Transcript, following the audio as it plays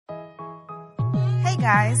Hey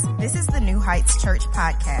guys, this is the New Heights Church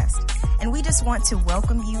podcast, and we just want to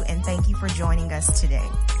welcome you and thank you for joining us today.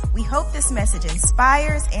 We hope this message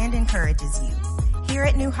inspires and encourages you. Here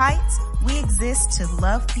at New Heights, we exist to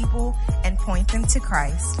love people and point them to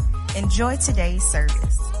Christ. Enjoy today's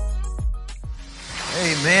service.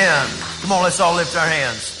 Amen. Come on, let's all lift our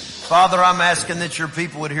hands. Father, I'm asking that your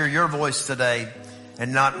people would hear your voice today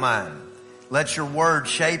and not mine. Let your word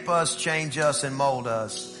shape us, change us, and mold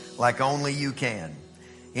us like only you can.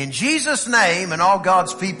 In Jesus' name, and all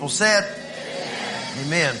God's people said, Amen.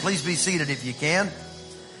 Amen. Please be seated if you can,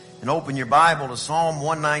 and open your Bible to Psalm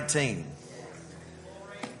 119.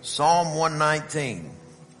 Psalm 119.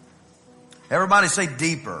 Everybody say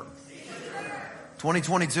deeper.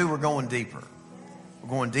 2022, we're going deeper. We're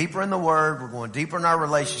going deeper in the Word. We're going deeper in our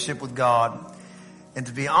relationship with God. And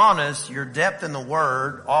to be honest, your depth in the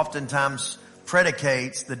Word oftentimes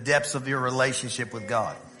predicates the depths of your relationship with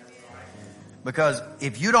God. Because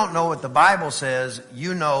if you don't know what the Bible says,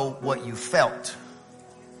 you know what you felt.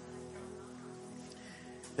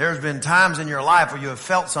 There's been times in your life where you have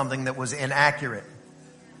felt something that was inaccurate.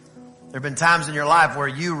 There have been times in your life where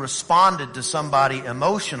you responded to somebody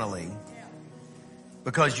emotionally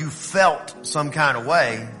because you felt some kind of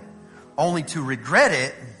way, only to regret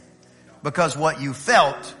it because what you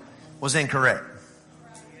felt was incorrect.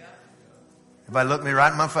 Everybody look me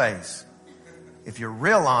right in my face. If you're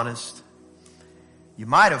real honest, you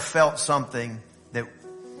might have felt something that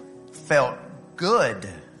felt good,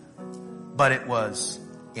 but it was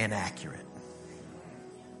inaccurate.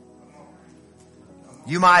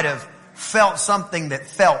 You might have felt something that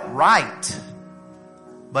felt right,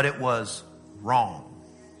 but it was wrong.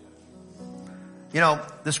 You know,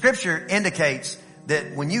 the scripture indicates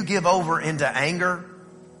that when you give over into anger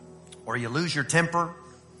or you lose your temper,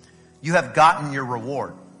 you have gotten your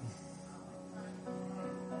reward.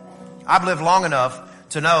 I've lived long enough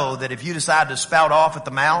to know that if you decide to spout off at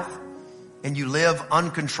the mouth and you live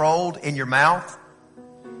uncontrolled in your mouth,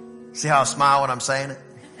 see how I smile when I'm saying it?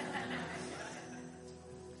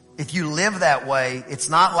 If you live that way, it's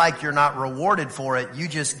not like you're not rewarded for it. You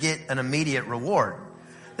just get an immediate reward.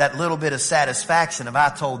 That little bit of satisfaction of I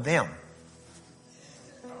told them.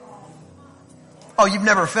 Oh, you've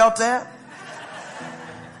never felt that?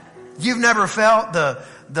 You've never felt the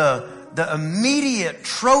immediate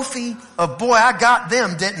trophy of, boy, I got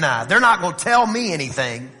them, didn't I? They're not going to tell me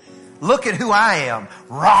anything. Look at who I am.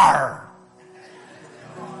 Rawr.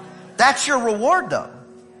 That's your reward, though.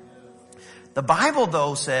 The Bible,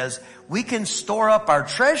 though, says we can store up our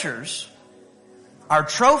treasures, our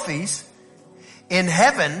trophies, in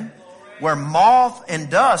heaven where moth and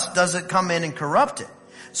dust doesn't come in and corrupt it.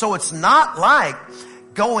 So it's not like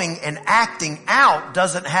going and acting out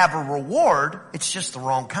doesn't have a reward. It's just the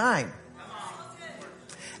wrong kind.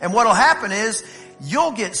 And what'll happen is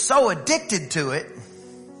you'll get so addicted to it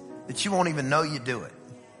that you won't even know you do it.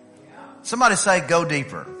 Somebody say, go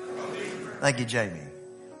deeper. Go deeper. Thank you, Jamie.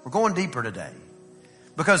 We're going deeper today.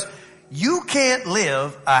 Because you can't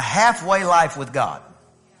live a halfway life with God.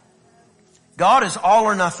 God is all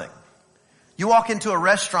or nothing. You walk into a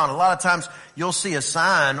restaurant, a lot of times you'll see a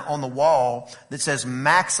sign on the wall that says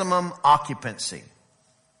maximum occupancy.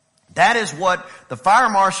 That is what the fire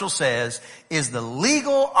marshal says is the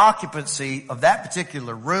legal occupancy of that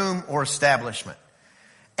particular room or establishment.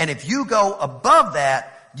 And if you go above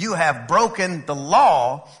that, you have broken the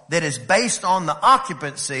law that is based on the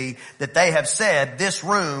occupancy that they have said this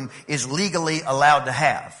room is legally allowed to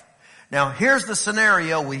have. Now, here's the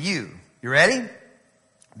scenario with you. You ready?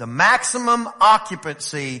 The maximum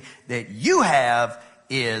occupancy that you have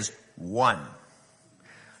is 1.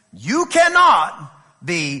 You cannot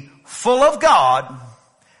be full of God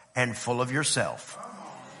and full of yourself.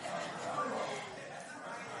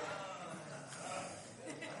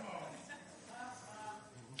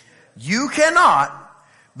 You cannot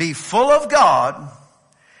be full of God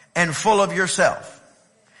and full of yourself.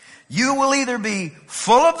 You will either be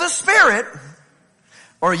full of the Spirit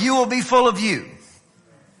or you will be full of you.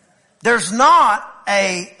 There's not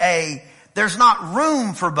there's not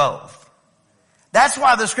room for both. That's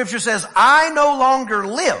why the scripture says, I no longer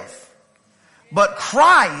live, but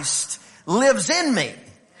Christ lives in me.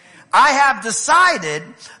 I have decided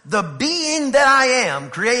the being that I am,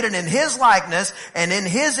 created in His likeness and in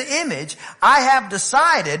His image, I have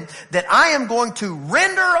decided that I am going to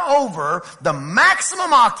render over the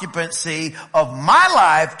maximum occupancy of my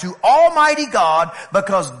life to Almighty God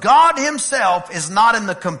because God Himself is not in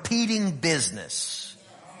the competing business.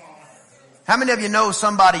 How many of you know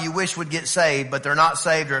somebody you wish would get saved, but they're not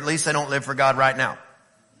saved, or at least they don't live for God right now?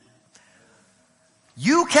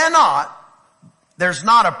 You cannot. There's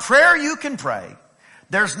not a prayer you can pray.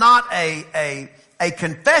 There's not a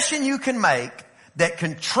confession you can make that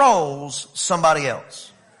controls somebody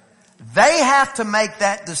else. They have to make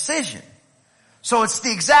that decision. So it's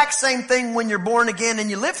the exact same thing when you're born again and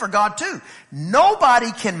you live for God too.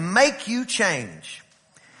 Nobody can make you change.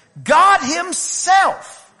 God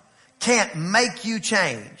himself can't make you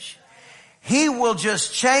change. He will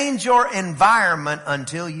just change your environment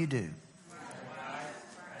until you do.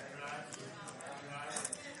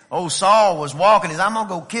 Old Saul was walking. He said, I'm going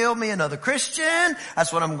to go kill me another Christian.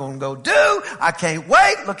 That's what I'm going to go do. I can't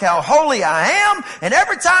wait. Look how holy I am. And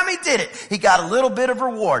every time he did it, he got a little bit of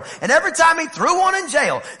reward. And every time he threw one in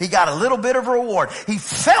jail, he got a little bit of reward. He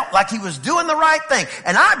felt like he was doing the right thing.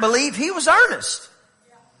 And I believe he was earnest.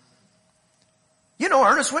 You know,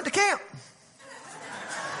 Ernest went to camp.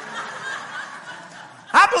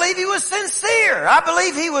 I believe he was sincere. I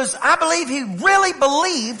believe he really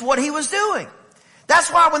believed what he was doing. That's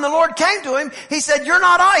why when the Lord came to him, he said, he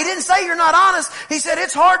didn't say you're not honest. He said,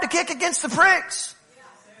 it's hard to kick against the pricks.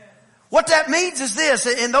 What that means is this.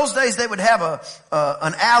 In those days, they would have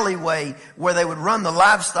an alleyway where they would run the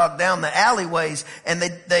livestock down the alleyways, and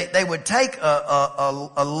they would take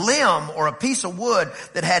a limb or a piece of wood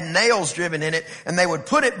that had nails driven in it, and they would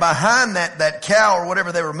put it behind that cow or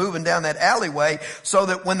whatever they were moving down that alleyway, so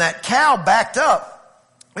that when that cow backed up,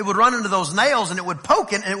 it would run into those nails and it would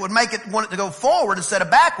poke it and it would make it want it to go forward instead of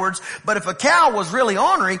backwards. But if a cow was really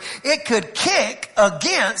ornery, it could kick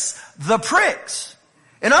against the pricks.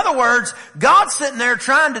 In other words, God's sitting there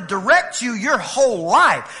trying to direct you your whole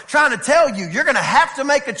life, trying to tell you you're going to have to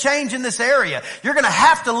make a change in this area. You're going to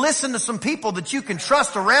have to listen to some people that you can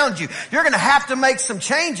trust around you. You're going to have to make some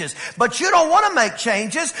changes. But you don't want to make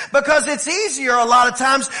changes because it's easier a lot of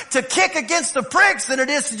times to kick against the pricks than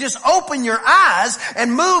it is to just open your eyes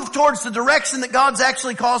and move towards the direction that God's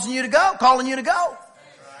actually calling you to go.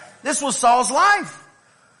 This was Saul's life.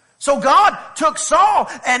 So God took Saul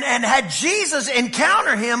and had Jesus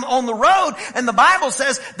encounter him on the road, and the Bible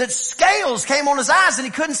says that scales came on his eyes and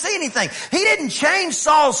he couldn't see anything. He didn't change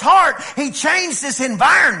Saul's heart. He changed his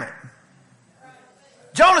environment.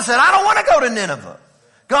 Jonah said, I don't want to go to Nineveh.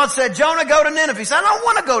 God said, Jonah, go to Nineveh. He said, I don't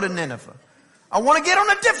want to go to Nineveh. I want to get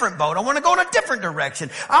on a different boat. I want to go in a different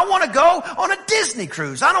direction. I want to go on a Disney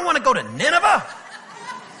cruise. I don't want to go to Nineveh.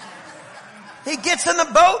 He gets in the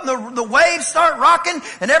boat and the waves start rocking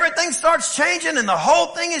and everything starts changing and the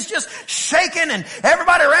whole thing is just shaking and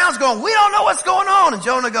everybody around's going, we don't know what's going on. And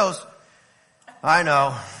Jonah goes, I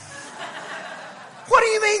know. What do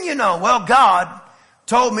you mean you know? Well, God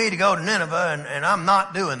told me to go to Nineveh and I'm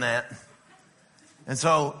not doing that. And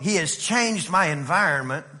so he has changed my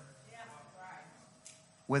environment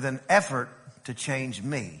with an effort to change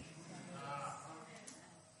me.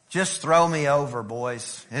 Just throw me over,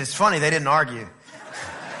 boys. And it's funny, they didn't argue.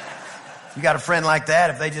 You got a friend like that,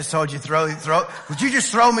 if they just told you would you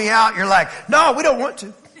just throw me out? You're like, no, we don't want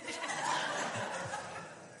to.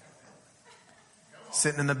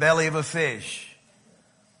 Sitting in the belly of a fish.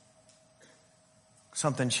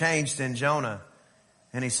 Something changed in Jonah.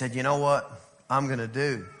 And he said, you know what? I'm going to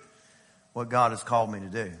do what God has called me to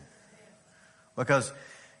do. Because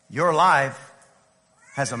your life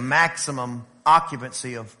has a maximum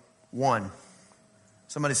occupancy of 1.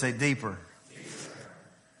 Somebody say deeper.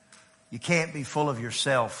 You can't be full of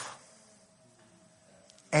yourself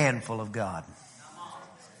and full of God.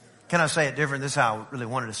 Can I say it different? This is how I really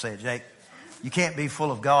wanted to say it, Jake. You can't be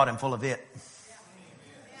full of God and full of it.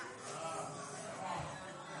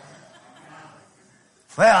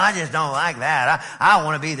 Well, I just don't like that. I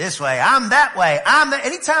want to be this way. I'm that way.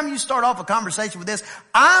 Anytime you start off a conversation with this,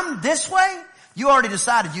 I'm this way, you already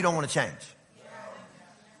decided you don't want to change.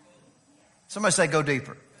 Somebody say go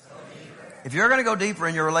deeper. If you're going to go deeper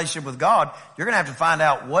in your relationship with God, you're going to have to find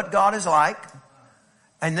out what God is like.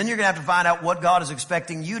 And then you're going to have to find out what God is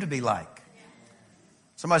expecting you to be like.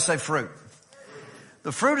 Somebody say fruit.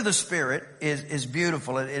 The fruit of the Spirit is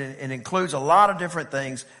beautiful. It includes a lot of different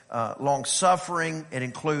things. Long suffering. It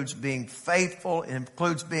includes being faithful. It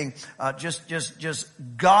includes being just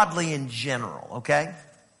godly in general. Okay?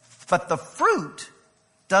 But the fruit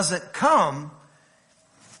doesn't come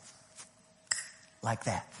like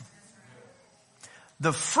that.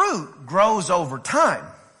 The fruit grows over time.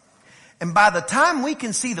 And by the time we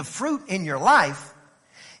can see the fruit in your life,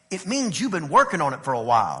 it means you've been working on it for a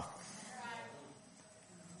while.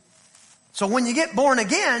 So when you get born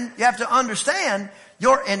again, you have to understand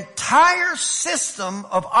your entire system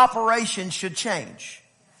of operation should change.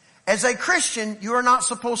 As a Christian, you are not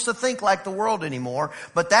supposed to think like the world anymore,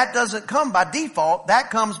 but that doesn't come by default.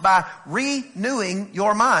 That comes by renewing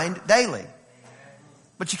your mind daily.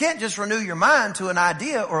 But you can't just renew your mind to an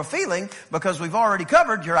idea or a feeling, because we've already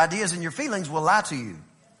covered your ideas and your feelings will lie to you.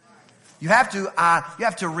 You have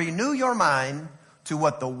to renew your mind to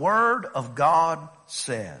what the Word of God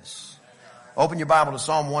says. Open your Bible to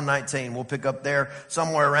Psalm 119. We'll pick up there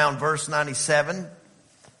somewhere around verse 97.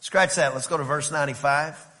 Scratch that. Let's go to verse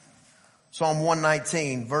 95. Psalm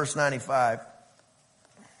 119, verse 95.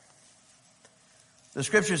 The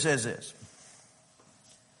scripture says this.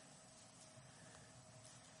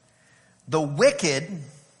 The wicked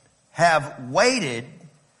have waited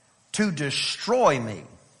to destroy me,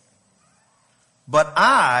 but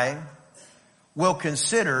I will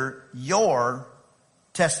consider your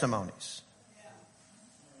testimonies.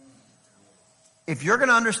 If you're going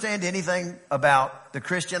to understand anything about the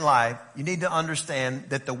Christian life, you need to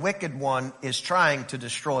understand that the wicked one is trying to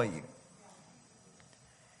destroy you.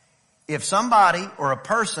 If somebody or a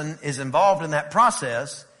person is involved in that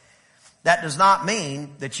process, that does not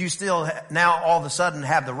mean that you still now all of a sudden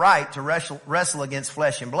have the right to wrestle against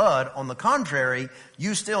flesh and blood. On the contrary,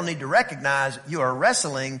 you still need to recognize you are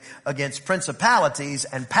wrestling against principalities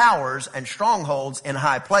and powers and strongholds in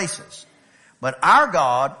high places. But our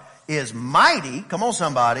God is mighty, come on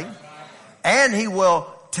somebody, and He will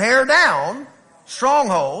tear down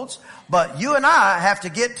strongholds. But you and I have to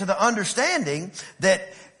get to the understanding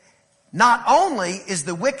that not only is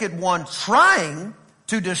the wicked one trying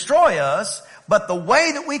to destroy us, but the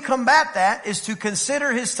way that we combat that is to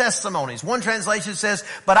consider His testimonies. One translation says,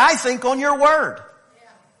 but I think on your word.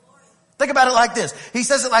 Think about it like this. He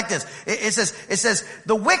says it like this. It says,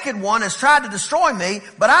 the wicked one has tried to destroy me,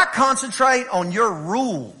 but I concentrate on your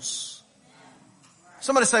rules.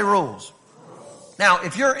 Somebody say rules. Now,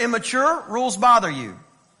 if you're immature, rules bother you.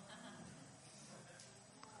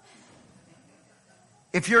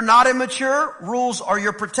 If you're not immature, rules are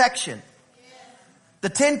your protection. The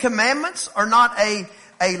 10 Commandments are not a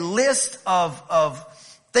list of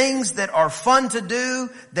things that are fun to do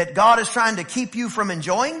that God is trying to keep you from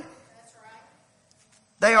enjoying. That's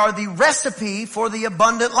right. They are the recipe for the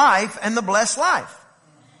abundant life and the blessed life.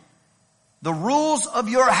 The rules of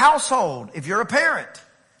your household, if you're a parent,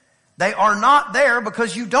 they are not there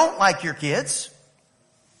because you don't like your kids.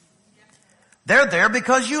 They're there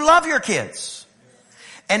because you love your kids.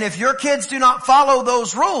 And if your kids do not follow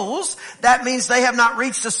those rules, that means they have not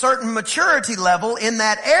reached a certain maturity level in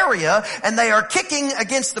that area, and they are kicking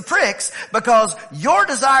against the pricks because your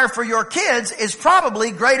desire for your kids is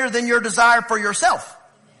probably greater than your desire for yourself.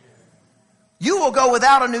 You will go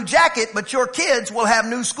without a new jacket, but your kids will have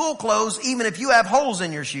new school clothes even if you have holes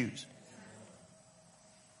in your shoes.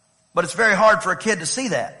 But it's very hard for a kid to see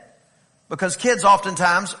that because kids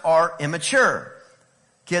oftentimes are immature.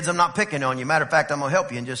 Kids, I'm not picking on you. Matter of fact, I'm going to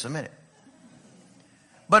help you in just a minute.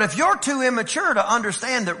 But if you're too immature to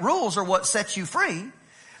understand that rules are what sets you free,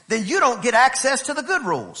 then you don't get access to the good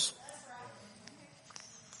rules.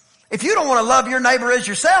 If you don't want to love your neighbor as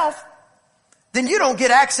yourself, then you don't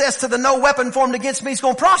get access to the no weapon formed against me is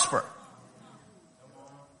going to prosper.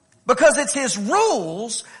 Because it's His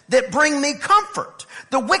rules that bring me comfort.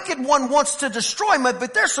 The wicked one wants to destroy me,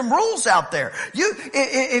 but there's some rules out there.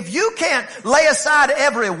 If you can't lay aside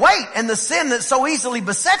every weight and the sin that so easily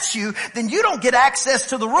besets you, then you don't get access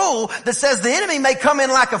to the rule that says the enemy may come in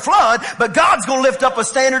like a flood, but God's going to lift up a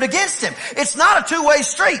standard against him. It's not a two-way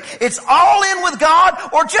street. It's all in with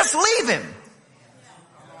God or just leave Him.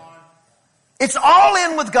 It's all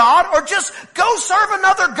in with God or just go serve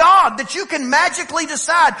another God that you can magically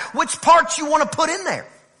decide which parts you want to put in there.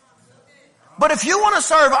 But if you want to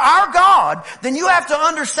serve our God, then you have to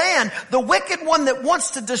understand the wicked one that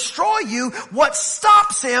wants to destroy you, what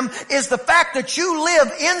stops him is the fact that you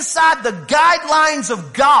live inside the guidelines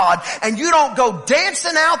of God and you don't go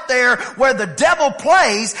dancing out there where the devil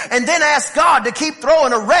plays and then ask God to keep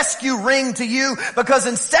throwing a rescue ring to you because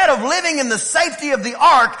instead of living in the safety of the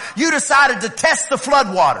ark, you decided to test the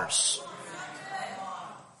floodwaters.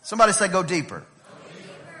 Somebody say go deeper.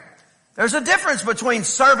 There's a difference between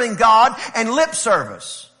serving God and lip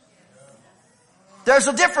service. There's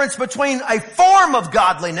a difference between a form of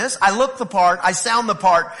godliness. I look the part. I sound the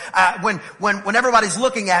part. When everybody's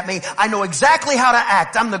looking at me, I know exactly how to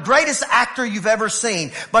act. I'm the greatest actor you've ever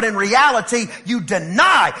seen. But in reality, you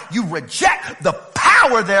deny, you reject the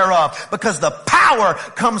power thereof because the power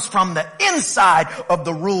comes from the inside of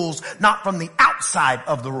the rules, not from the outside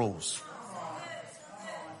of the rules.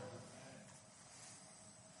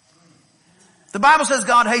 The Bible says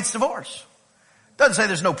God hates divorce. Doesn't say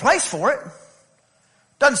there's no place for it.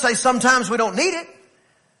 Doesn't say sometimes we don't need it.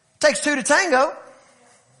 Takes two to tango.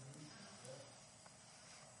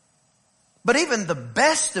 But even the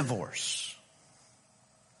best divorce,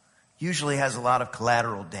 usually has a lot of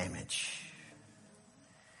collateral damage.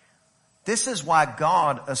 This is why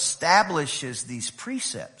God establishes these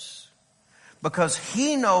precepts, because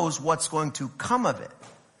He knows what's going to come of it.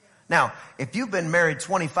 Now, if you've been married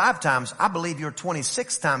 25 times, I believe your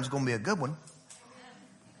 26th time is going to be a good one.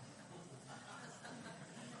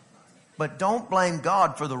 But don't blame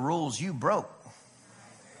God for the rules you broke.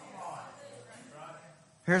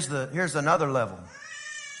 Here's another level.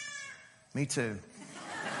 Me too.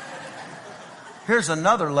 Here's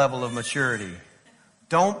another level of maturity.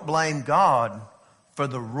 Don't blame God for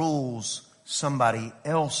the rules somebody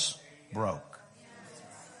else broke.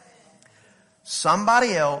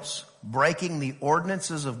 Somebody else breaking the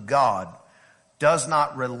ordinances of God does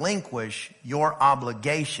not relinquish your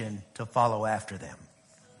obligation to follow after them.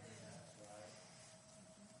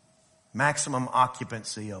 Maximum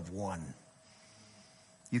occupancy of 1.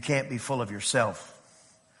 You can't be full of yourself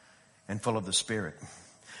and full of the Spirit.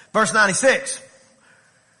 Verse 96.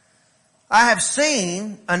 I have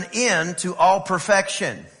seen an end to all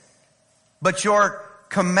perfection, but your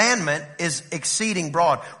commandment is exceeding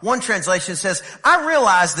broad. One translation says, I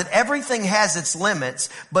realize that everything has its limits,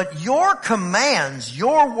 but your commands,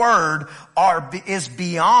 your word is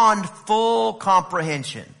beyond full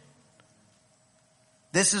comprehension.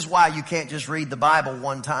 This is why you can't just read the Bible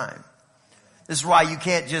one time. This is why you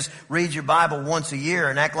can't just read your Bible once a year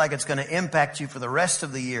and act like it's going to impact you for the rest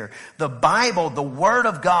of the year. The Bible, the Word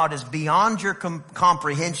of God, is beyond your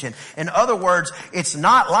comprehension. In other words, it's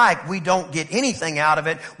not like we don't get anything out of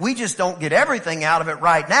it. We just don't get everything out of it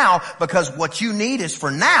right now, because what you need is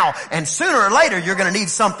for now, and sooner or later you're going to need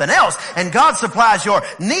something else. And God supplies your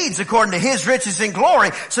needs according to His riches in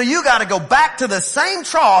glory. So you got to go back to the same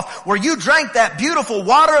trough where you drank that beautiful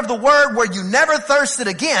water of the Word, where you never thirsted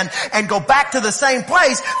again, and go back to the same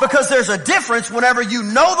place, because there's a difference whenever you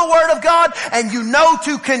know the Word of God and you know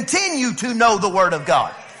to continue to know the Word of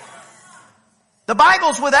God. The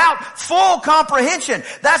Bible's without full comprehension.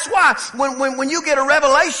 That's why when you get a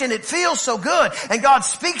revelation, it feels so good. And God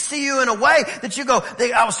speaks to you in a way that you go,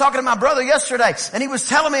 I was talking to my brother yesterday, and he was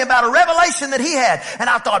telling me about a revelation that he had. And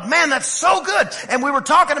I thought, man, that's so good. And we were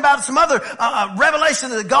talking about some other revelation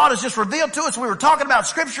that God has just revealed to us. We were talking about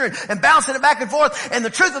Scripture and bouncing it back and forth. And the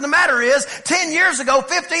truth of the matter is, 10 years ago,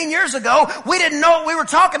 15 years ago, we didn't know what we were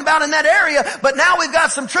talking about in that area. But now we've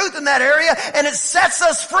got some truth in that area, and it sets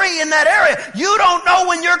us free in that area. You don't know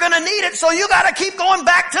when you're going to need it, so you got to keep going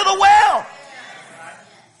back to the well.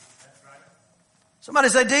 Somebody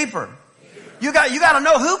say deeper. You got to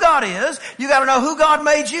know who God is. You got to know who God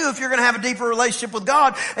made you if you're going to have a deeper relationship with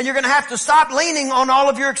God, and you're going to have to stop leaning on all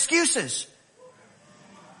of your excuses.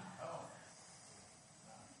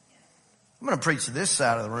 I'm going to preach to this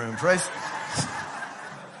side of the room. Praise.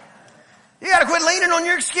 You got to quit leaning on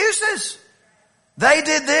your excuses. They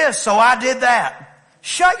did this, so I did that.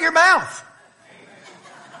 Shut your mouth.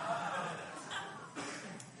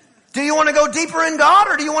 Do you want to go deeper in God,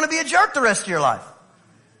 or do you want to be a jerk the rest of your life?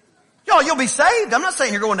 You'll be saved. I'm not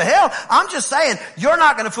saying you're going to hell. I'm just saying you're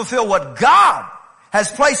not going to fulfill what God has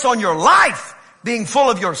placed on your life, being full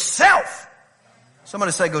of yourself.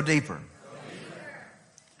 Somebody say go deeper.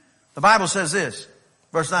 The Bible says this,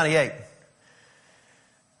 verse 98.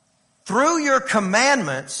 Through your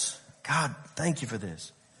commandments, God, thank you for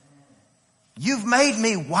this. You've made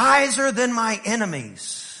me wiser than my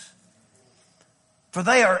enemies, for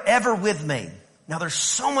they are ever with me. Now there's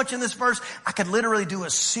so much in this verse. I could literally do a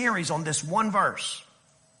series on this one verse.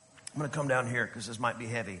 I'm going to come down here because this might be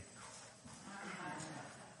heavy.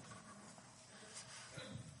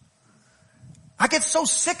 I get so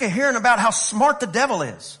sick of hearing about how smart the devil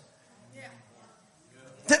is.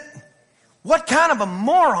 What kind of a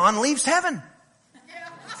moron leaves heaven?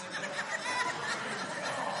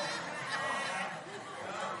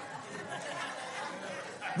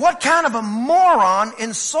 What kind of a moron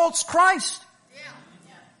insults Christ?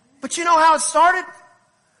 But you know how it started?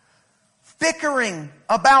 Bickering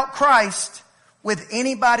about Christ with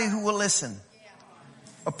anybody who will listen.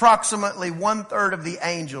 Approximately 1/3 of the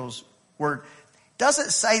angels were,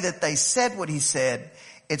 doesn't say that they said what he said.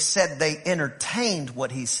 It said they entertained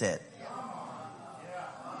what he said.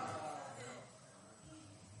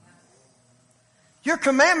 Your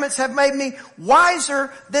commandments have made me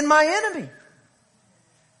wiser than my enemy.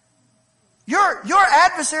 Your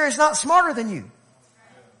adversary is not smarter than you.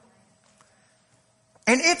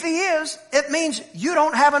 And if he is, it means you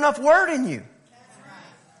don't have enough word in you.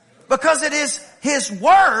 Because it is his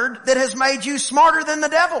word that has made you smarter than the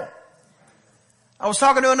devil. I was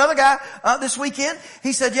talking to another guy this weekend.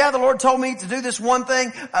 He said, yeah, the Lord told me to do this one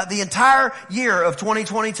thing the entire year of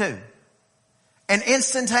 2022. And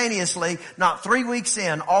instantaneously, not 3 weeks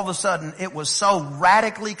in, all of a sudden, it was so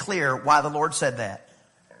radically clear why the Lord said that.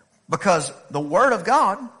 Because the Word of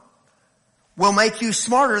God will make you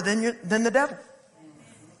smarter than the devil.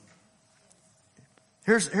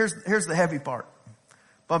 Here's the heavy part.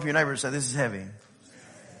 Bump your neighbor and say, this is heavy.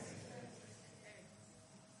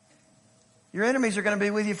 Your enemies are going to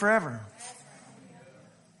be with you forever.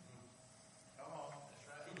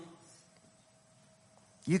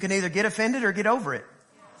 You can either get offended or get over it.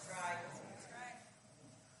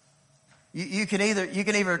 You can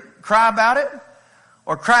either cry about it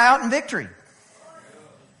or cry out in victory.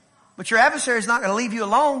 But your adversary is not going to leave you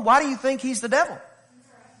alone. Why do you think he's the devil?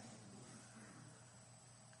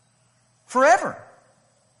 Forever.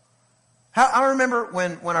 I remember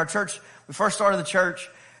when our church, we first started the church,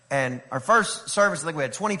 and our first service, I think we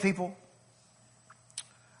had 20 people.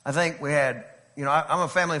 I think we had, I'm a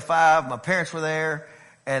family of 5. My parents were there.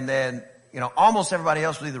 And then, almost everybody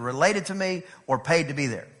else was either related to me or paid to be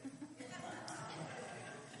there.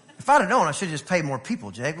 If I'd have known, I should have just paid more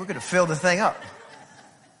people, Jake. We could have filled the thing up.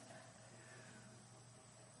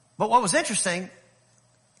 But what was interesting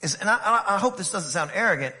is, and I hope this doesn't sound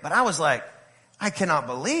arrogant, but I was like, I cannot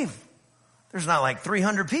believe there's not like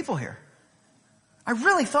 300 people here. I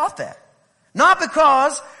really thought that. Not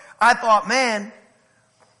because I thought, man,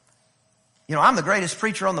 I'm the greatest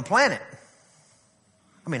preacher on the planet.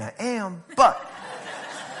 I mean, I am, but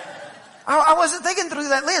I wasn't thinking through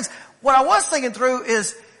that lens. What I was thinking through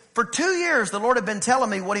is, for 2 years, the Lord had been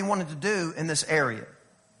telling me what He wanted to do in this area.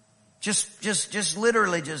 Just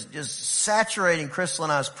literally saturating Crystal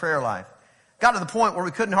and I's prayer life. Got to the point where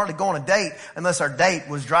we couldn't hardly go on a date unless our date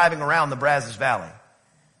was driving around the Brazos Valley.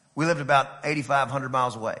 We lived about 8,500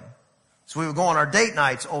 miles away. So we would go on our date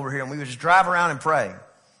nights over here and we would just drive around and pray.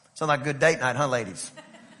 Sounds like a good date night, huh, ladies?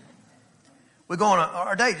 We go on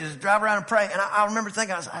our date, just drive around and pray. And I remember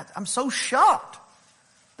thinking, I'm so shocked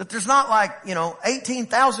that there's not like,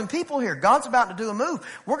 18,000 people here. God's about to do a move.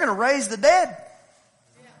 We're going to raise the dead.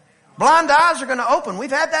 Blind eyes are going to open. We've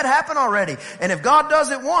had that happen already. And if God does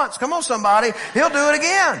it once, come on somebody, He'll do it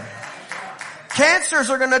again. Cancers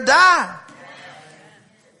are going to die.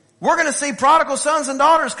 We're going to see prodigal sons and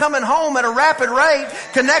daughters coming home at a rapid rate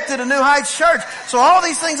connected to New Heights Church. So all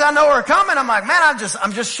these things I know are coming. I'm like, man,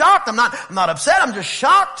 I'm just shocked. I'm not upset. I'm just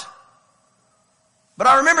shocked. But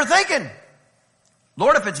I remember thinking,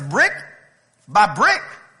 Lord, if it's brick by brick,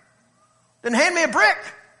 then hand me a brick.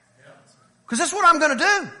 Because that's what I'm going to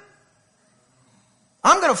do.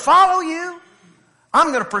 I'm going to follow you. I'm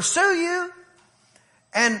going to pursue you.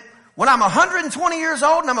 And when I'm 120 years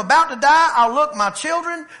old and I'm about to die, I'll look my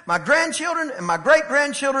children, my grandchildren, and my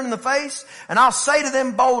great-grandchildren in the face, and I'll say to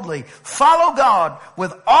them boldly, follow God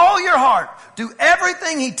with all your heart. Do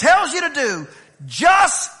everything He tells you to do,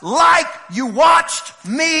 just like you watched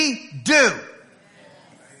me do.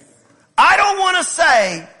 I don't want to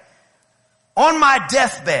say on my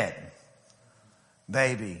deathbed,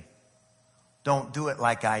 baby, don't do it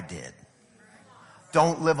like I did.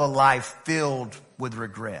 Don't live a life filled with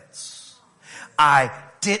regrets. I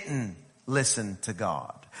didn't listen to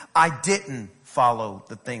God. I didn't follow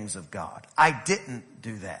the things of God. I didn't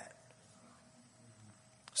do that.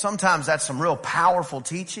 Sometimes that's some real powerful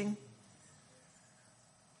teaching.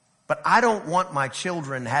 But I don't want my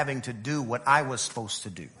children having to do what I was supposed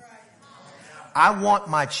to do. I want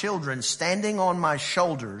my children standing on my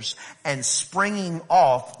shoulders and springing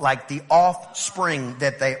off like the offspring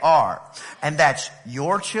that they are. And that's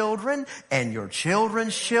your children and your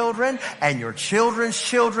children's children and your children's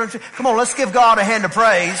children. Come on, let's give God a hand of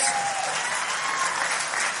praise.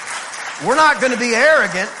 We're not going to be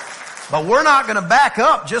arrogant, but we're not going to back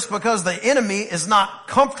up just because the enemy is not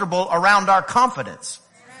comfortable around our confidence.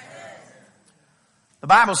 The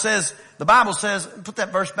Bible says, put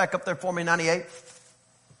that verse back up there for me, 98.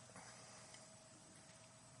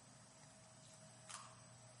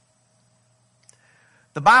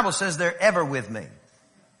 The Bible says they're ever with me.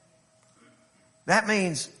 That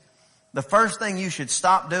means the first thing you should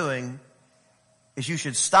stop doing is you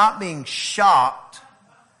should stop being shocked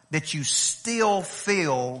that you still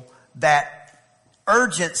feel that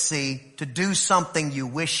urgency to do something you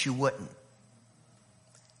wish you wouldn't.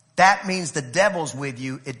 That means the devil's with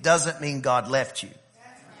you. It doesn't mean God left you.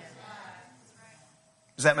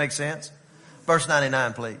 Does that make sense? Verse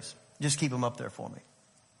 99, please. Just keep them up there for me.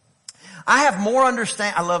 I have more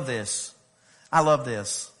understanding. I love this.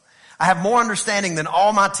 I have more understanding than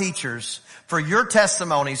all my teachers. For your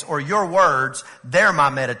testimonies or your words, they're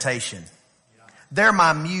my meditation. They're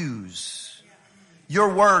my muse.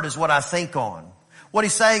 Your word is what I think on. What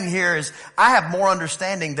he's saying here is, I have more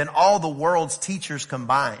understanding than all the world's teachers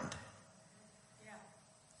combined.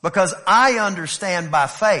 Because I understand by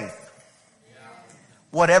faith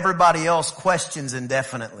what everybody else questions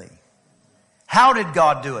indefinitely. How did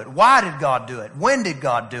God do it? Why did God do it? When did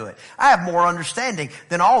God do it? I have more understanding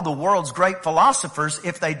than all the world's great philosophers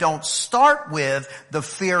if they don't start with the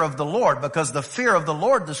fear of the Lord. Because the fear of the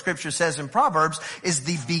Lord, the scripture says in Proverbs, is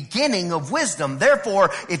the beginning of wisdom.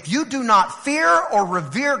 Therefore, if you do not fear or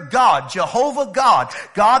revere God, Jehovah God,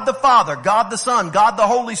 God the Father, God the Son, God the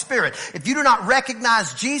Holy Spirit, if you do not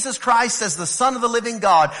recognize Jesus Christ as the Son of the living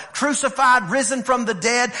God, crucified, risen from the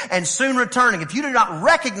dead, and soon returning, if you do not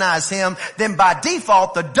recognize Him, then by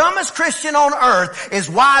default, the dumbest Christian on earth is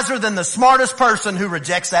wiser than the smartest person who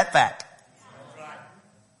rejects that fact.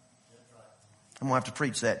 I'm going to have to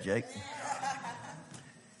preach that, Jake.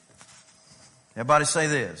 Everybody say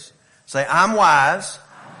this. Say, I'm wise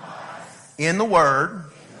in the Word,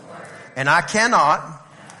 and I cannot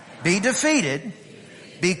be defeated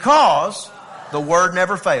because the Word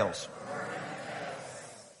never fails.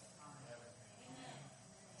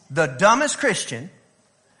 The dumbest Christian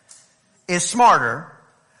is smarter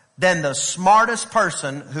than the smartest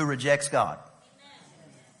person who rejects God.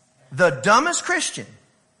 The dumbest Christian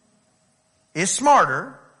is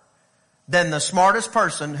smarter than the smartest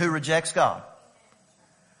person who rejects God.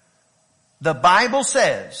 The Bible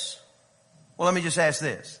says, well, let me just ask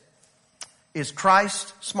this. Is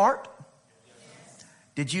Christ smart?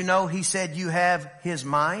 Did you know He said you have His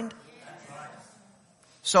mind?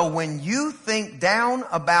 So when you think down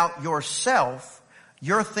about yourself,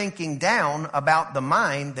 you're thinking down about the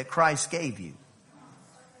mind that Christ gave you.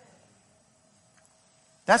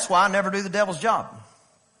 That's why I never do the devil's job.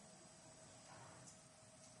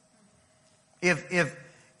 If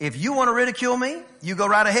you want to ridicule me, you go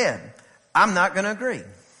right ahead. I'm not going to agree.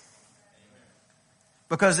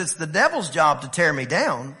 Because it's the devil's job to tear me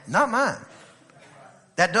down, not mine.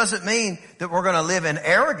 That doesn't mean that we're going to live in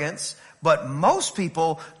arrogance, but most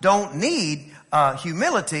people don't need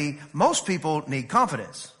humility. Most people need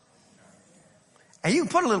confidence. And you can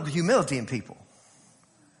put a little humility in people.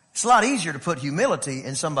 It's a lot easier to put humility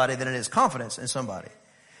in somebody than it is confidence in somebody.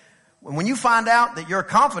 When you find out that your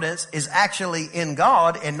confidence is actually in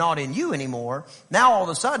God and not in you anymore, now all of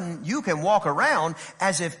a sudden you can walk around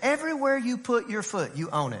as if everywhere you put your foot, you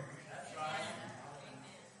own it.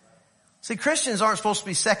 See, Christians aren't supposed to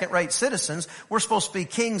be second-rate citizens. We're supposed to be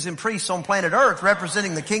kings and priests on planet Earth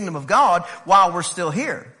representing the kingdom of God while we're still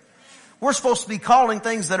here. We're supposed to be calling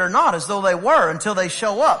things that are not as though they were until they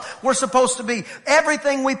show up. We're supposed to be,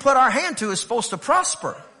 everything we put our hand to is supposed to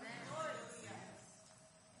prosper.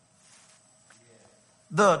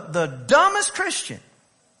 The dumbest Christian.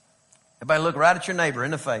 Everybody look right at your neighbor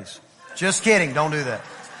in the face. Just kidding, don't do that.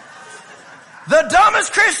 The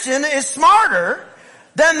dumbest Christian is smarter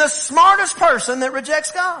than the smartest person that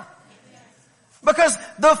rejects God. Because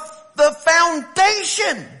the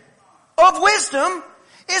foundation of wisdom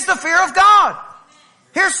is the fear of God.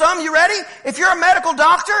 Here's some, you ready? If you're a medical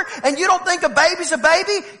doctor and you don't think a baby's a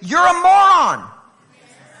baby, you're a moron.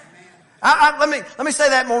 Let me say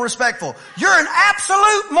that more respectful. You're an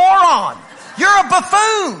absolute moron. You're a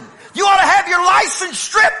buffoon. You ought to have your license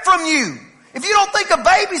stripped from you. If you don't think a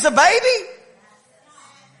baby's a baby,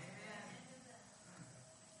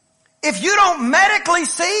 if you don't medically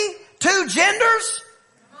see two genders,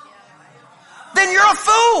 then you're a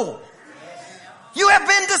fool. You have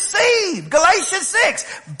been deceived. Galatians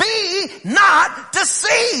 6. Be not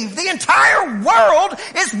deceived. The entire world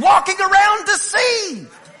is walking around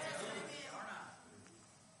deceived.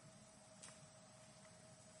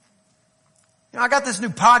 You know, I got this new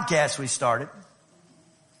podcast we started.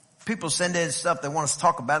 People send in stuff they want us to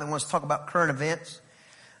talk about. They want us to talk about current events.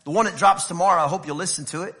 The one that drops tomorrow, I hope you'll listen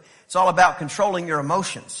to it. It's all about controlling your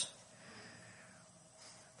emotions.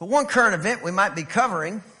 But one current event we might be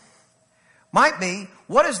covering might be,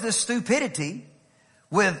 what is this stupidity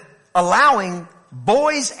with allowing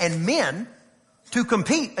boys and men to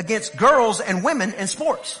compete against girls and women in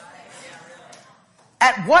sports?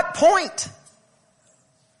 At what point?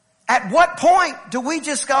 At what point do we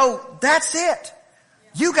just go, that's it?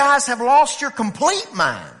 You guys have lost your complete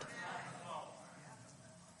mind.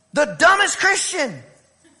 The dumbest Christian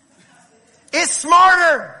is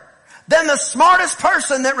smarter than the smartest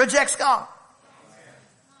person that rejects God.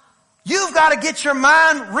 You've got to get your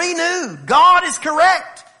mind renewed. God is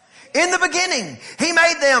correct. In the beginning, He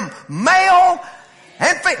made them male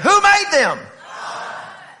and female. Who made them?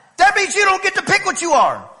 That means you don't get to pick what you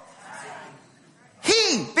are.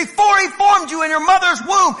 He, before He formed you in your mother's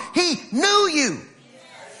womb, He knew you.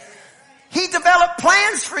 He developed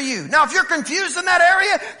plans for you. Now, if you're confused in that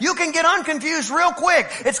area, you can get unconfused real quick.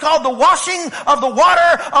 It's called the washing of the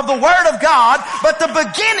water of the Word of God, but the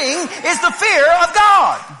beginning is the fear of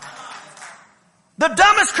God. The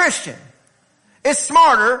dumbest Christian is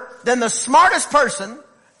smarter than the smartest person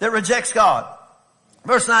that rejects God.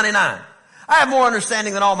 Verse 99. I have more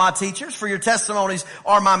understanding than all my teachers, for your testimonies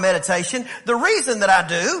are my meditation. The reason that I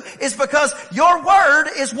do is because your word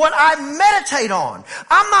is what I meditate on.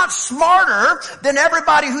 I'm not smarter than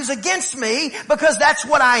everybody who's against me because that's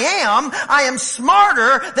what I am. I am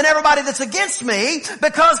smarter than everybody that's against me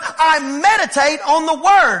because I meditate on the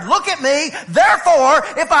word. Look at me. Therefore,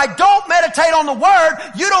 if I don't meditate on the word,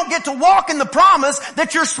 you don't get to walk in the promise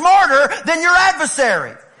that you're smarter than your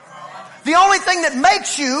adversary. The only thing that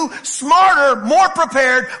makes you smarter, more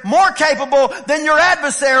prepared, more capable than your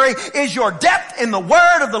adversary is your depth in the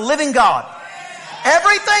Word of the living God.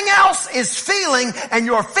 Everything else is feeling, and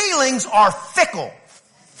your feelings are fickle.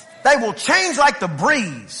 They will change like the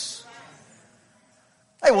breeze.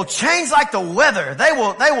 They will change like the weather. They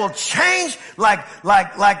will change like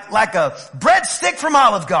a breadstick from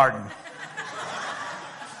Olive Garden.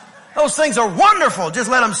 Those things are wonderful. Just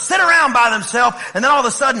let them sit around by themselves, and then all of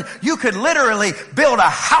a sudden you could literally build a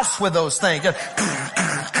house with those things. Just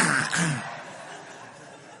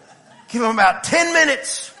give them about 10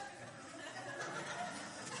 minutes.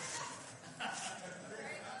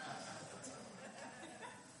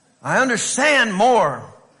 I understand more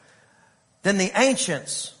than the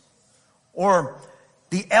ancients or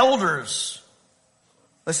the elders.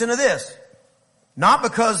 Listen to this. Not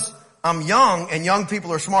because I'm young and young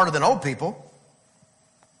people are smarter than old people,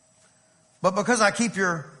 but because I keep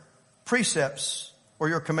your precepts or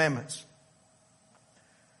your commandments.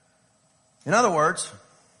 In other words,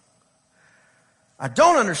 I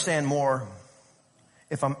don't understand more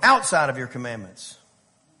if I'm outside of your commandments.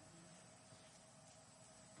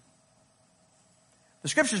 The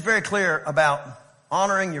scripture is very clear about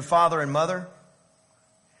honoring your father and mother.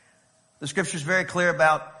 The scripture is very clear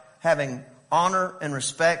about having honor and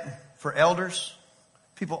respect for elders,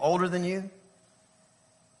 people older than you.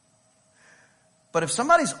 But if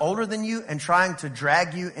somebody's older than you and trying to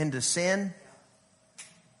drag you into sin,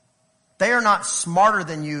 they are not smarter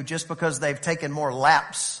than you just because they've taken more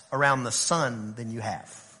laps around the sun than you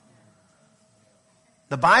have.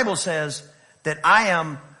 The Bible says that I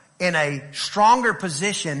am in a stronger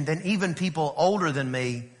position than even people older than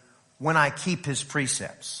me when I keep His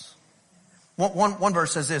precepts. One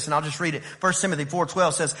verse says this, and I'll just read it. 1 Timothy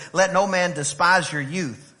 4:12 says, let no man despise your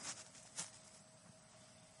youth.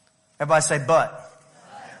 Everybody say, but.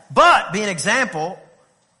 But be an example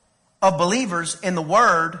of believers in the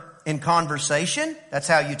word, in conversation. That's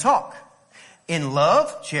how you talk. In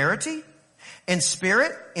love, charity, in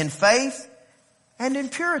spirit, in faith, and in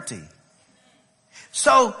purity.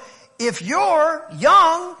 So if you're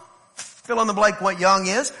young, fill in the blank what young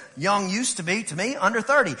is. Young used to be, to me, under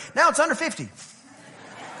 30. Now it's under 50.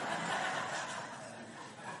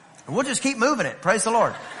 And we'll just keep moving it. Praise the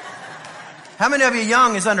Lord. How many of you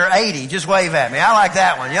young is under 80? Just wave at me. I like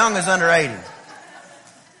that one. Young is under 80.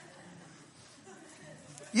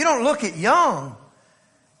 You don't look at young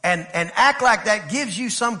and act like that gives you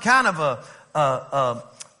some kind of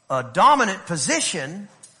a dominant position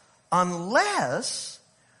unless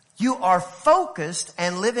you are focused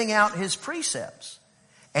and living out His precepts.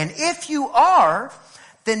 And if you are,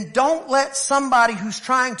 then don't let somebody who's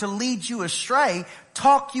trying to lead you astray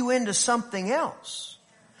talk you into something else.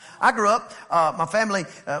 I grew up, my family,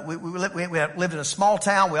 we lived in a small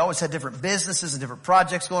town. We always had different businesses and different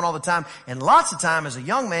projects going all the time. And lots of time as a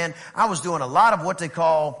young man, I was doing a lot of what they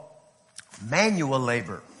call manual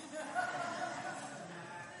labor.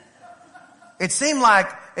 It seemed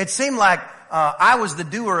like I was the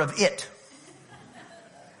doer of it.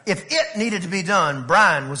 If it needed to be done,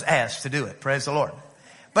 Brian was asked to do it. Praise the Lord.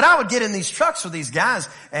 But I would get in these trucks with these guys,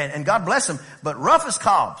 and God bless them, but rough as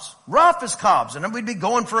cobs. And then we'd be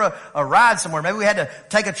going for a ride somewhere. Maybe we had to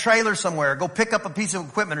take a trailer somewhere, go pick up a piece of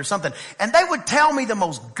equipment or something. And they would tell me the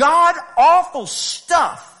most god-awful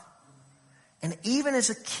stuff. And even as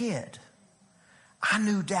a kid, I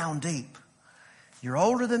knew down deep, you're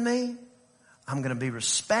older than me, I'm going to be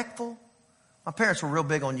respectful. My parents were real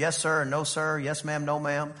big on yes sir and no sir, yes ma'am, no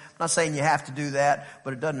ma'am. I'm not saying you have to do that,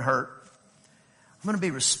 but it doesn't hurt. I'm going to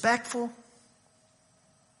be respectful,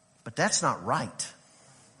 but that's not right.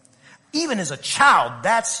 Even as a child,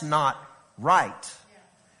 that's not right.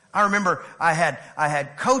 I remember I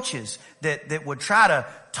had coaches that would try to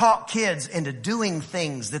talk kids into doing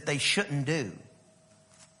things that they shouldn't do.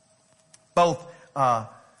 Both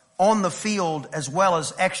on the field as well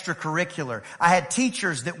as extracurricular. I had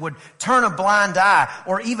teachers that would turn a blind eye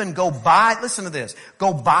or even go buy, listen to this,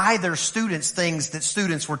 go buy their students things that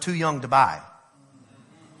students were too young to buy.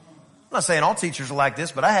 I'm not saying all teachers are like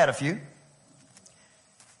this, but I had a few. And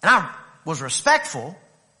I was respectful,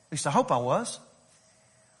 at least I hope I was.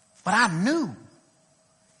 But I knew,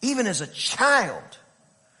 even as a child,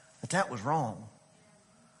 that was wrong.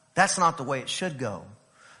 That's not the way it should go.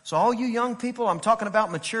 So all you young people, I'm talking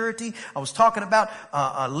about maturity. I was talking about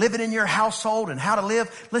living in your household and how to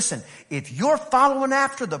live. Listen, if you're following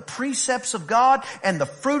after the precepts of God and the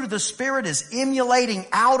fruit of the Spirit is emulating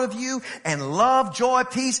out of you and love, joy,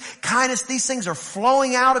 peace, kindness, these things are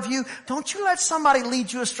flowing out of you, don't you let somebody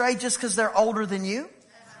lead you astray just because they're older than you.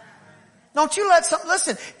 Don't you let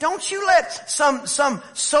some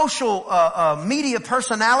social media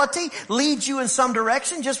personality lead you in some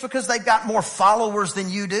direction just because they've got more followers than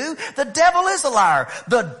you do. The devil is a liar.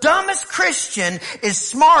 The dumbest Christian is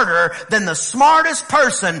smarter than the smartest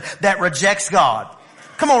person that rejects God.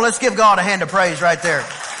 Come on, let's give God a hand of praise right there.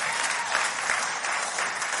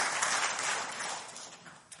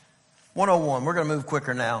 101, we're going to move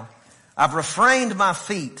quicker now. I've refrained my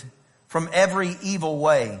feet from every evil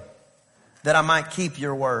way, that I might keep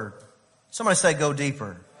your word. Somebody say, go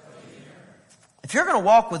deeper. If you're going to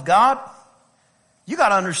walk with God, you got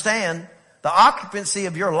to understand the occupancy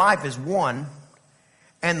of your life is one.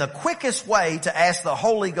 And the quickest way to ask the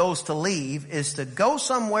Holy Ghost to leave is to go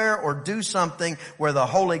somewhere or do something where the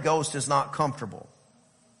Holy Ghost is not comfortable.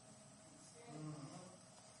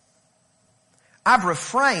 I've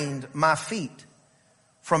refrained my feet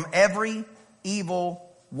from every evil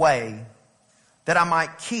way, that I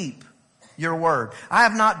might keep your word. I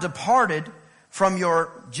have not departed from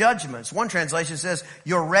your judgments. One translation says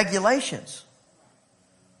your regulations.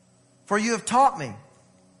 For you have taught me.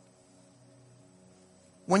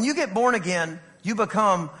 When you get born again, you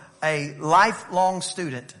become a lifelong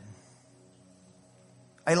student.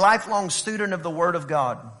 A lifelong student of the Word of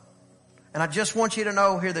God. And I just want you to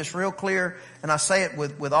know, hear this real clear, and I say it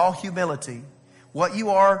with all humility. What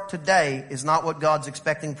you are today is not what God's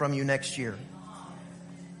expecting from you next year.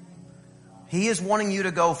 He is wanting you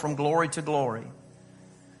to go from glory to glory.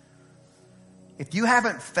 If you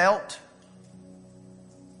haven't felt,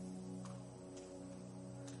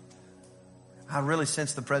 I really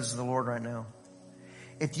sense the presence of the Lord right now.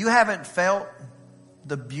 If you haven't felt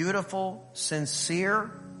the beautiful,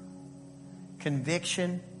 sincere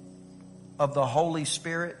conviction of the Holy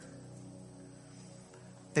Spirit,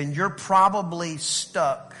 then you're probably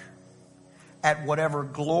stuck at whatever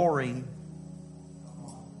glory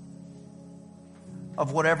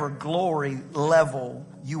level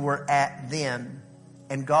you were at then,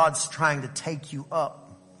 and God's trying to take you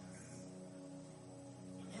up.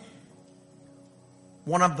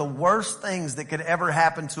 One of the worst things that could ever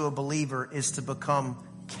happen to a believer is to become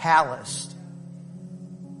calloused.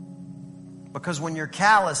 Because when you're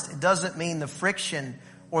calloused, it doesn't mean the friction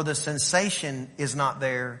or the sensation is not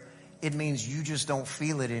there. It means you just don't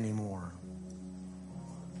feel it anymore.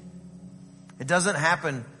 It doesn't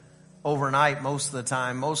happen overnight most of the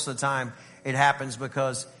time. Most of the time it happens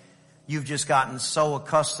because you've just gotten so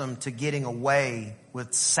accustomed to getting away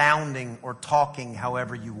with sounding or talking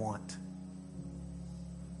however you want.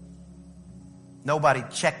 Nobody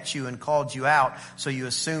checked you and called you out, so you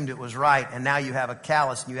assumed it was right, and now you have a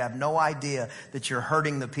callous and you have no idea that you're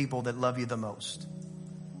hurting the people that love you the most.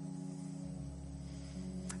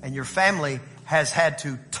 And your family has had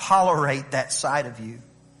to tolerate that side of you.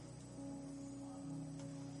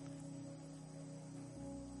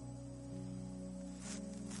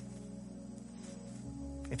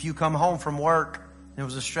 If you come home from work and it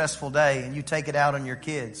was a stressful day and you take it out on your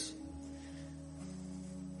kids,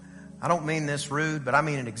 I don't mean this rude, but I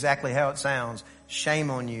mean it exactly how it sounds. Shame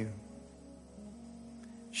on you.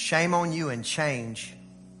 Shame on you, and change.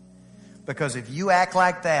 Because if you act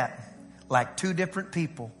like that, like two different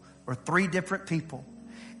people or three different people,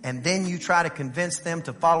 and then you try to convince them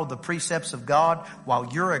to follow the precepts of God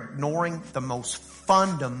while you're ignoring the most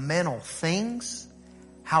fundamental things,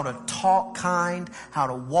 how to talk kind, how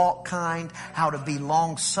to walk kind, how to be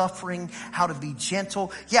long-suffering, how to be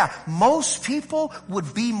gentle. Yeah, most people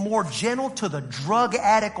would be more gentle to the drug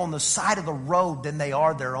addict on the side of the road than they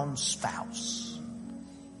are their own spouse.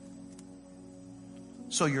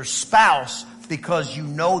 So your spouse, because you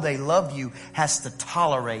know they love you, has to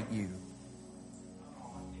tolerate you.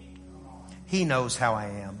 He knows how I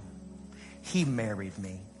am. He married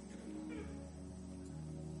me.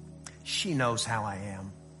 She knows how I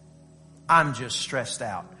am. I'm just stressed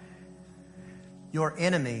out. Your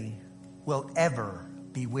enemy will ever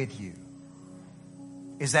be with you.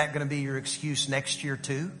 is that going to be your excuse next year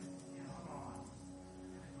too?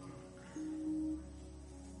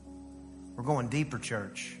 We're going deeper,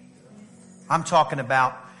 church. I'm talking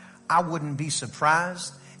about, I wouldn't be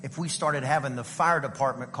surprised if we started having the fire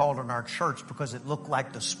department called on our church because it looked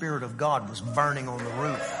like the Spirit of God was burning on the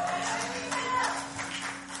roof.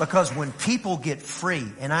 Because when people get free,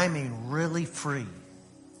 and I mean really free,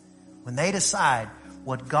 when they decide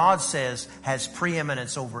what God says has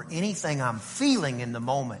preeminence over anything I'm feeling in the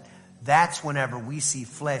moment, that's whenever we see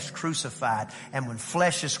flesh crucified. And when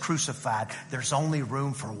flesh is crucified, there's only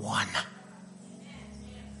room for one.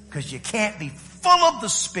 Because you can't be full of the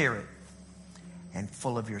Spirit and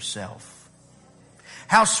full of yourself.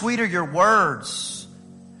 How sweet are your words?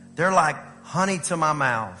 They're like honey to my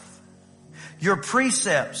mouth. Your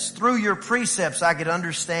precepts, through your precepts I get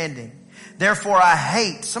understanding. Therefore I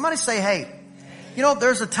hate. Somebody say hate. You know,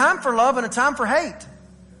 there's a time for love and a time for hate.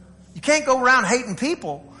 You can't go around hating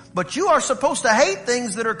people, but you are supposed to hate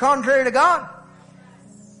things that are contrary to God.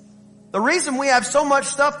 The reason we have so much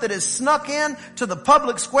stuff that is snuck in to the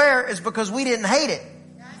public square is because we didn't hate it.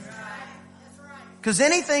 Because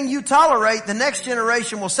anything you tolerate, the next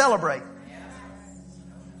generation will celebrate.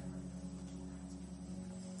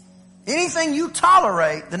 Anything you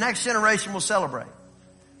tolerate, the next generation will celebrate.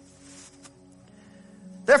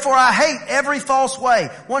 Therefore I hate every false way.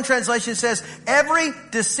 One translation says, every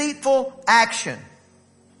deceitful action.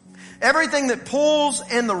 Everything that pulls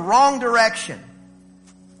in the wrong direction.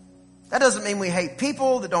 That doesn't mean we hate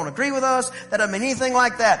people that don't agree with us. That doesn't mean anything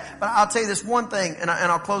like that. But I'll tell you this one thing, and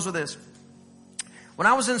I'll close with this. When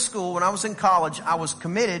I was in school, when I was in college, I was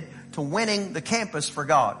committed to winning the campus for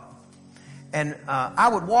God. And I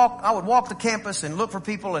would walk the campus and look for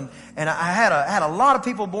people, and I had a lot of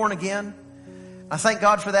people born again. I thank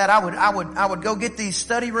God for that. I would go get these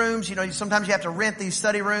study rooms. You know, sometimes you have to rent these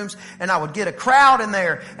study rooms, and I would get a crowd in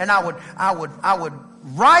there, and I would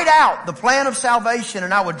write out the plan of salvation,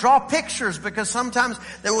 and I would draw pictures, because sometimes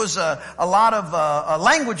there was a lot of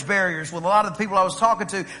language barriers with a lot of the people I was talking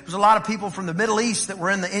to. There was a lot of people from the Middle East that were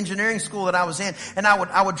in the engineering school that I was in, and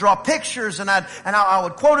I would draw pictures, and I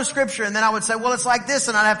would quote a scripture, and then I would say, well, it's like this,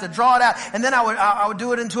 and I'd have to draw it out, and then I would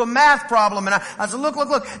do it into a math problem, and I said, look,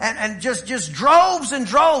 and just droves and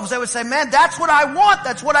droves. They would say, man, that's what I want,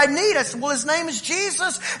 that's what I need. I said, well, his name is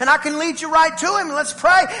Jesus, and I can lead you right to him, and let's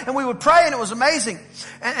pray. And we would pray, and it was amazing.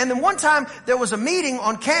 And then one time there was a meeting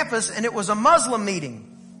on campus, and it was a Muslim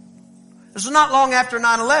meeting. This was not long after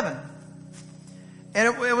 9/11.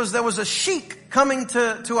 And there was a sheikh coming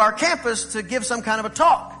to our campus to give some kind of a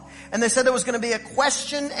talk. And they said there was going to be a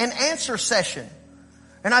question and answer session.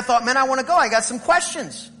 And I thought, man, I want to go. I got some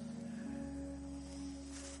questions.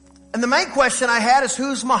 And the main question I had is,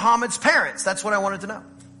 who's Muhammad's parents? That's what I wanted to know,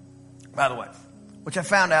 by the way, which I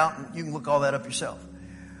found out, and you can look all that up yourself.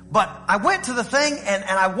 But I went to the thing, and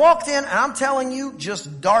I walked in, and I'm telling you,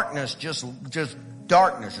 just darkness, just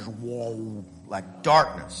darkness, just whoa, like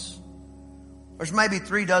darkness. There's maybe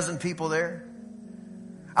 36 people there.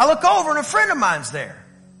 I look over, and a friend of mine's there.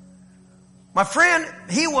 My friend,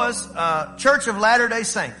 he was Church of Latter-day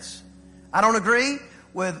Saints. I don't agree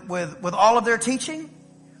with all of their teaching.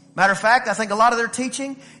 Matter of fact, I think a lot of their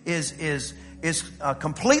teaching is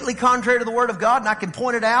completely contrary to the Word of God, and I can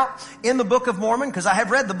point it out in the Book of Mormon, because I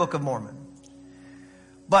have read the Book of Mormon.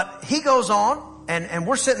 But he goes on, and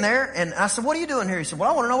we're sitting there, and I said, what are you doing here? He said,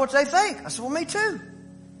 well, I want to know what they think. I said, well, me too.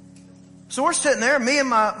 So we're sitting there, me and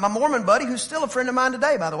my Mormon buddy, who's still a friend of mine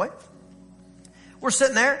today, by the way. We're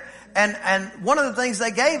sitting there, and one of the things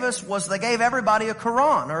they gave us was they gave everybody a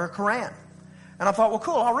Quran or a Quran. And I thought, well,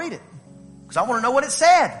 cool, I'll read it, because I want to know what it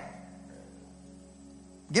said.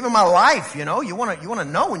 Giving my life, you know, you want to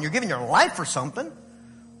know when you're giving your life for something.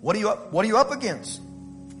 What are you up against?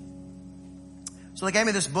 So they gave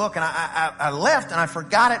me this book, and I left, and I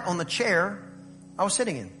forgot it on the chair I was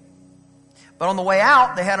sitting in. But on the way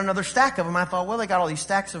out, they had another stack of them. I thought, well, they got all these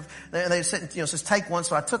stacks of, they said, you know, it says take one.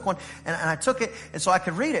 So I took one, and I took it, and so I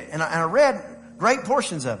could read it. And I read great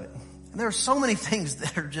portions of it. And there are so many things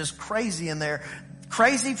that are just crazy in there.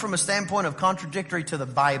 Crazy from a standpoint of contradictory to the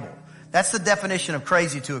Bible. That's the definition of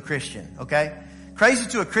crazy to a Christian, okay? Crazy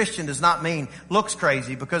to a Christian does not mean looks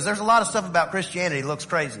crazy, because there's a lot of stuff about Christianity that looks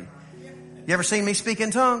crazy. You ever seen me speak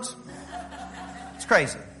in tongues? It's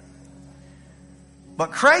crazy.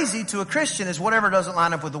 But crazy to a Christian is whatever doesn't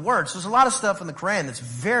line up with the Word. So there's a lot of stuff in the Quran that's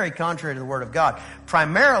very contrary to the Word of God.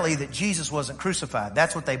 Primarily that Jesus wasn't crucified.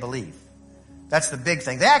 That's what they believe. That's the big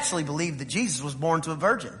thing. They actually believe that Jesus was born to a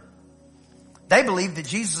virgin. They believe that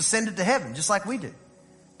Jesus ascended to heaven, just like we do.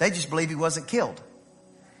 They just believe he wasn't killed.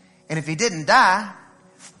 And if he didn't die,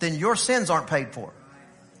 then your sins aren't paid for.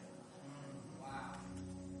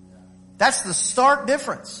 That's the stark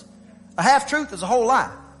difference. A half-truth is a whole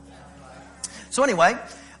lie. So anyway,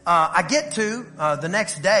 I get to the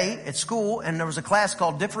next day at school, and there was a class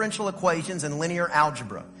called Differential Equations and Linear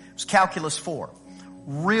Algebra. It was Calculus 4.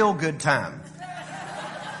 Real good time.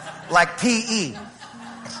 Like PE.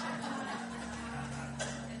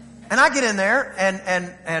 And I get in there,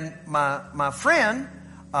 and my friend,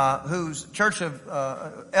 who's Church of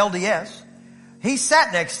LDS, he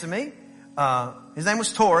sat next to me. His name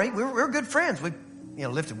was Tori. We were good friends. We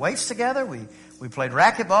lifted weights together. We played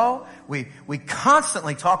racquetball. We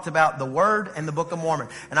constantly talked about the Word and the Book of Mormon.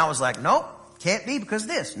 And I was like, nope, can't be because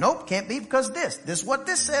this. Nope, can't be because this. This is what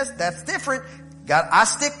this says. That's different. I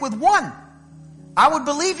stick with one. I would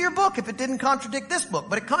believe your book if it didn't contradict this book,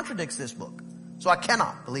 but it contradicts this book. So I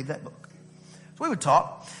cannot believe that book. So we would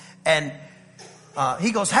talk, and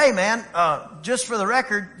he goes, hey man, just for the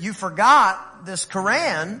record, you forgot this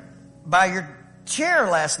Quran by your chair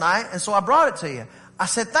last night, and so I brought it to you. I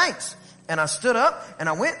said, thanks. And I stood up, and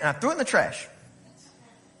I went, and I threw it in the trash.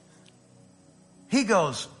 He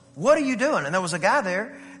goes, what are you doing? And there was a guy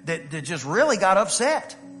there that just really got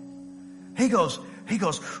upset. He goes,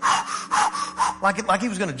 like he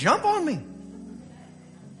was going to jump on me.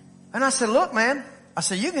 And I said, look, man, I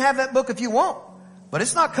said, you can have that book if you want, but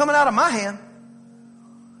it's not coming out of my hand.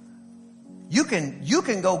 You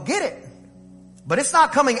can go get it, but it's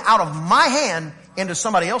not coming out of my hand into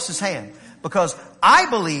somebody else's hand, because I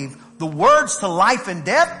believe the words to life and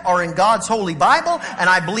death are in God's holy Bible, and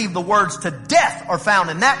I believe the words to death are found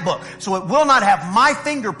in that book. So it will not have my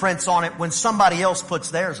fingerprints on it when somebody else puts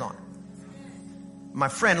theirs on it. My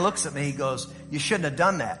friend looks at me, he goes, you shouldn't have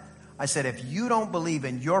done that. I said, if you don't believe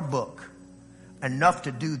in your book enough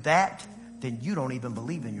to do that, then you don't even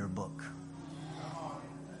believe in your book.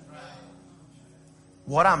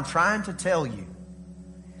 What I'm trying to tell you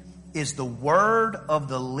is the Word of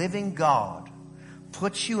the living God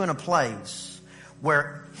puts you in a place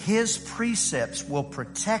where His precepts will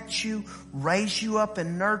protect you, raise you up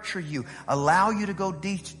and nurture you, allow you to go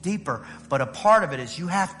deeper. But a part of it is you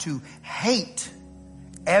have to hate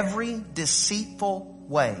every deceitful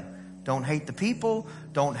way. Don't hate the people.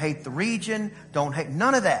 Don't hate the region. Don't hate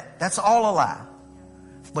none of that. That's all a lie.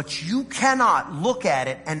 But you cannot look at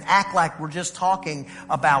it and act like we're just talking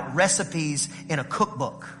about recipes in a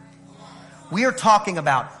cookbook. We are talking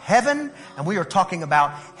about heaven, and we are talking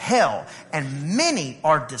about hell. And many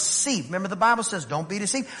are deceived. Remember, the Bible says, don't be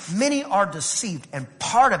deceived. Many are deceived. And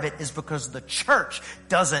part of it is because the church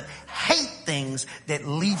doesn't hate things that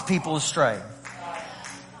lead people astray.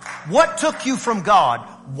 What took you from God?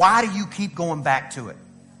 Why do you keep going back to it?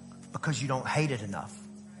 Because you don't hate it enough.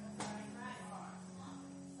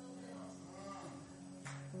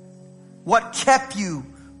 What kept you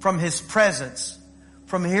from His presence,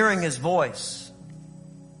 from hearing His voice?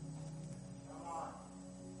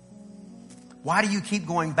 Why do you keep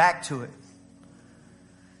going back to it?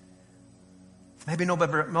 Maybe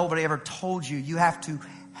nobody ever told you you have to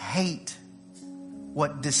hate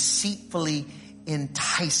what deceitfully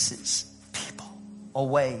entices people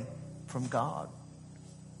away from God.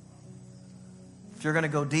 If you're going to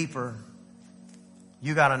go deeper,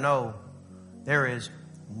 you got to know there is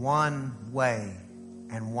one way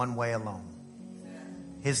and one way alone.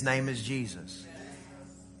 His name is Jesus.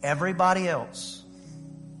 Everybody else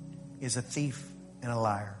is a thief and a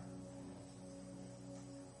liar.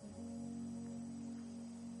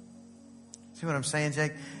 See what I'm saying,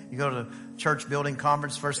 Jake? You go to the church building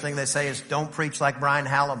conference, first thing they say is, don't preach like Brian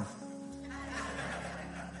Hallam.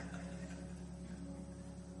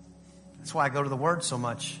 That's why I go to the Word so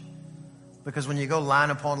much. Because when you go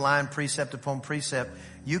line upon line, precept upon precept,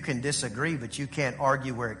 you can disagree, but you can't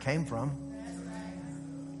argue where it came from.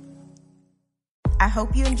 I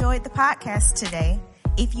hope you enjoyed the podcast today.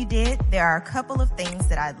 If you did, there are a couple of things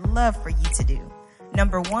that I'd love for you to do.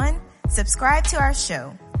 Number one, subscribe to our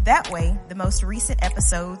show. That way, the most recent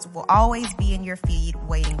episodes will always be in your feed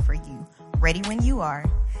waiting for you, ready when you are.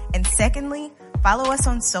 And secondly, follow us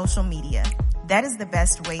on social media. That is the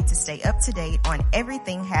best way to stay up to date on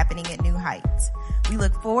everything happening at New Heights. We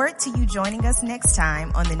look forward to you joining us next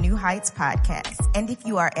time on the New Heights podcast. And if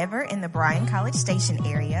you are ever in the Bryan College Station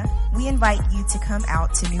area, we invite you to come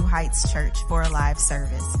out to New Heights Church for a live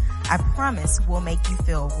service. I promise we'll make you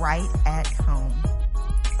feel right at home.